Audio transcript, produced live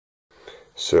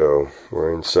So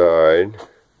we're inside,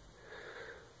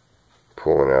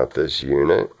 pulling out this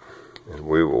unit, and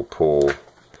we will pull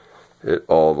it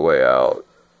all the way out.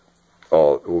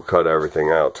 We'll cut everything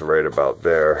out to right about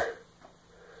there.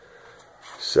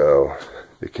 So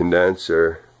the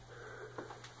condenser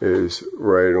is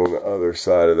right on the other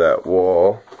side of that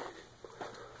wall.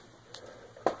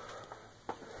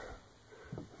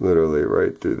 Literally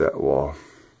right through that wall.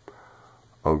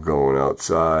 I'm going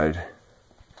outside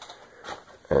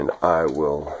and I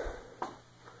will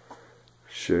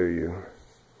show you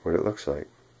what it looks like.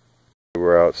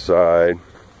 We're outside.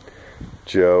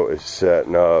 Joe is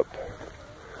setting up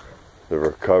the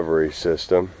recovery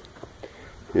system.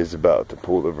 He's about to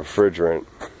pull the refrigerant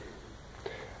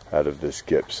out of this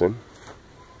gypsum.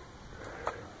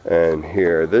 And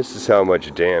here, this is how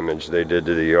much damage they did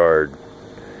to the yard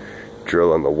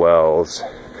drilling the wells.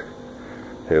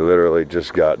 They literally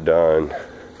just got done.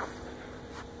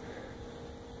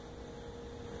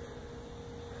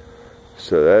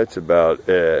 So that's about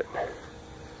it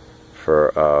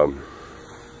for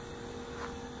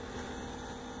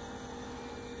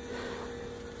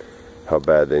how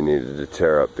bad they needed to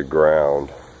tear up the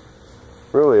ground.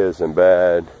 Really isn't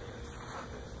bad.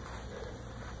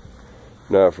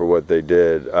 Not for what they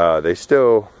did. They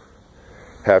still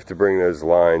have to bring those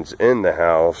lines in the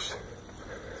house,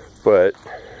 but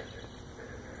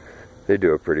they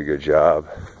do a pretty good job.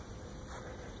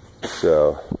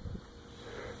 So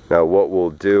now what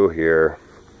we'll do here,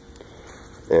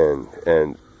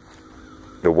 and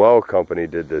the well company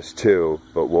did this too,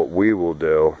 but what we will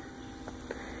do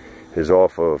is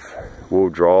we'll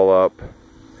draw up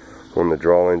on the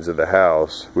drawings of the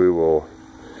house, we will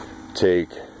take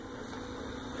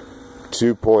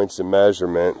 2 points of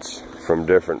measurements from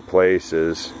different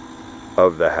places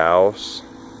of the house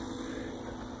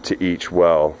to each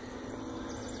well,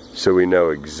 so we know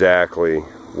exactly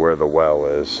where the well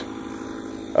is.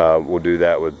 We'll do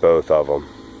that with both of them.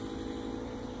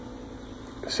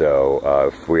 So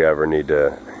if we ever need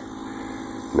to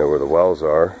know where the wells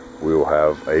are, we will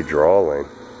have a drawing.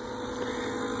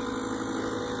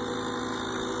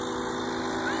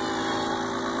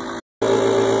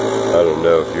 I don't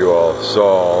know if you all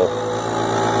saw,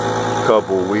 a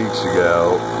couple weeks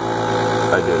ago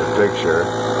I did a picture,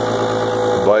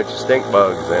 a bunch of stink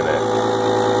bugs in it.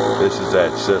 This is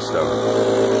that system.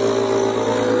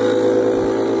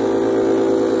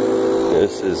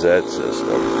 This is that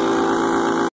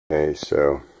system. Okay,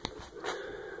 so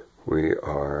we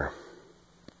are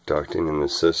ducting in the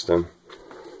system.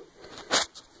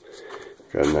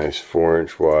 Got a nice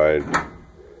 4-inch wide,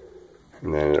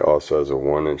 and then it also has a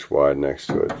 1-inch wide next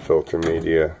to it. Filter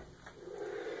media.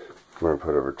 We're gonna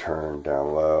put a return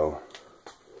down low.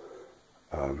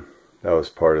 That was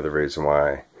part of the reason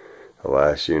why the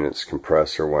last unit's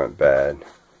compressor went bad,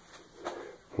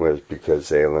 was because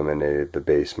they eliminated the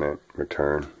basement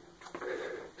return.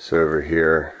 So over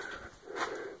here,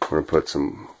 we're gonna put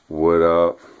some wood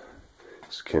up.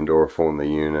 It's Kindorful in the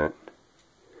unit.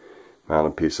 Mount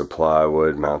a piece of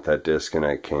plywood, mount that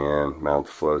disconnect can, mount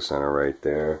the flow center right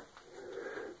there.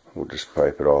 We'll just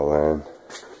pipe it all in.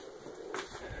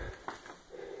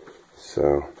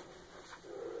 So,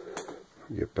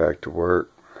 get back to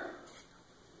work.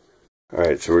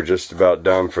 Alright, so we're just about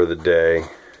done for the day.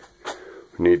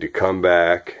 We need to come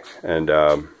back and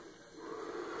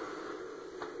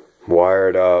wire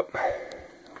it up.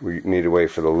 We need to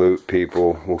wait for the loop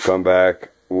people. We'll come back,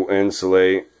 we'll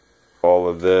insulate all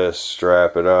of this,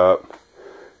 strap it up.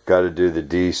 Got to do the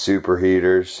D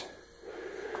superheaters.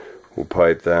 We'll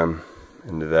pipe them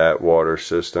into that water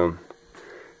system.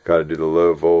 Got to do the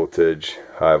low voltage,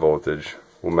 high voltage.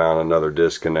 We'll mount another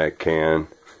disconnect can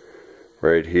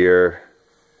right here.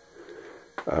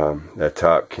 That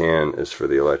top can is for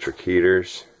the electric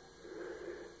heaters.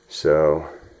 So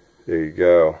there you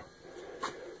go.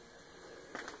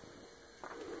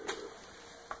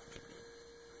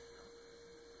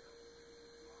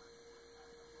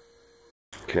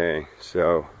 Okay,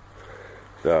 so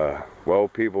the well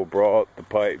people brought the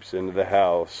pipes into the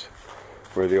house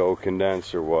where the old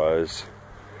condenser was,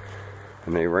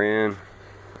 and they ran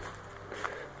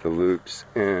the loops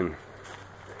in.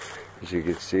 As you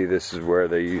can see, this is where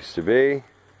they used to be,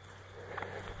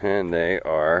 and they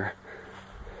are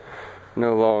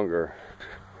no longer.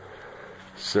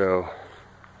 So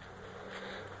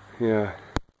yeah,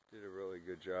 did a really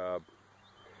good job.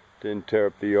 Didn't tear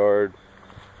up the yard.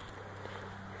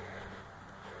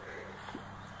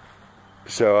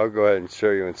 So I'll go ahead and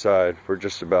show you inside. We're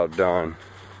just about done.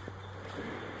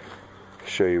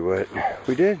 Show you what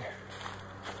we did.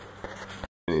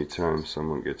 Anytime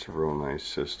someone gets a real nice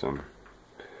system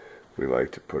we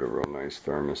like to put a real nice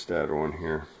thermostat on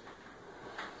here.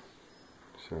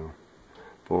 So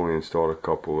I've only installed a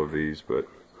couple of these, but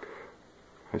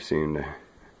I seem to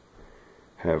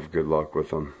have good luck with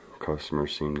them.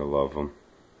 Customers seem to love them.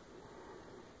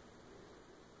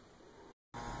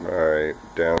 Alright,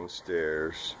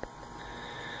 downstairs.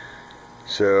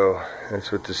 So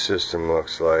that's what the system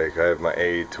looks like. I have my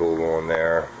A tool on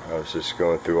there. I was just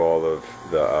going through all of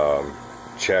the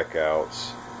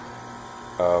checkouts.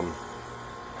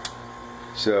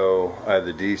 So I have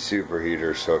the D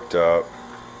superheaters hooked up.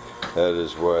 That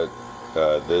is what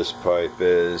this pipe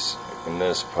is, and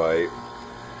this pipe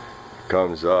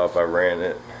comes up. I ran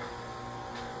it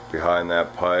behind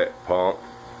that pipe pump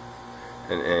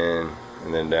and in,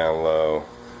 and then down low.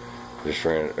 Just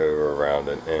ran it over, around,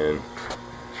 and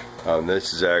in.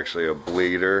 This is actually a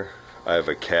bleeder. I have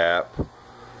a cap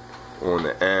on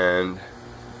the end,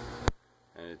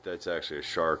 and that's actually a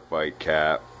shark bite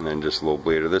cap, and then just a little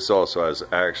bleeder. This also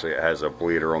has a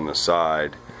bleeder on the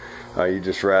side. You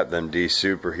just wrap them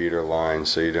de-superheater lines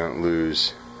so you don't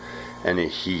lose any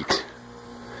heat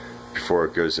before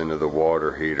it goes into the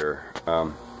water heater.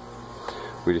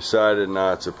 We decided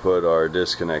not to put our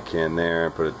disconnect can there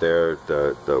and put it there.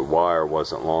 The wire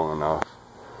wasn't long enough.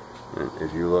 And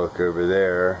if you look over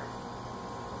there,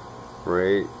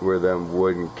 right where them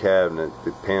wooden cabinet,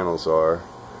 the panels are,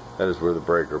 that is where the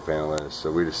breaker panel is.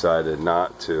 So we decided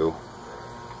not to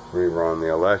rerun the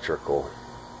electrical.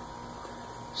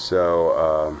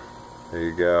 So there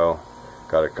you go.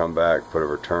 Got to come back, put a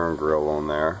return grill on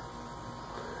there.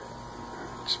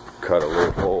 Just cut a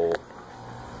little hole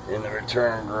in the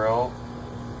return grill.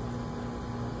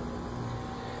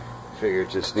 Figured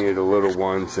just needed a little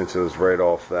one since it was right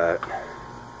off that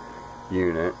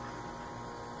unit.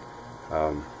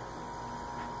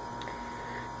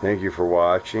 Thank you for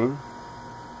watching.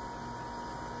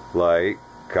 Like,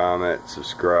 comment,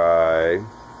 subscribe,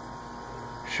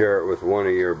 share it with one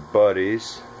of your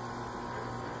buddies.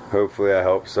 Hopefully I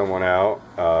helped someone out.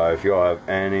 If y'all have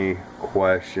any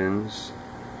questions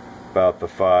about the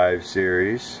 5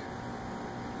 series,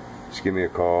 just give me a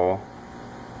call.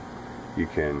 You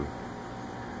can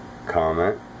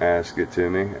comment, ask it to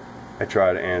me. I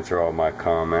try to answer all my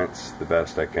comments the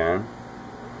best I can.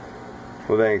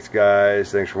 Well, thanks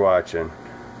guys, thanks for watching.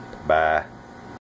 Bye.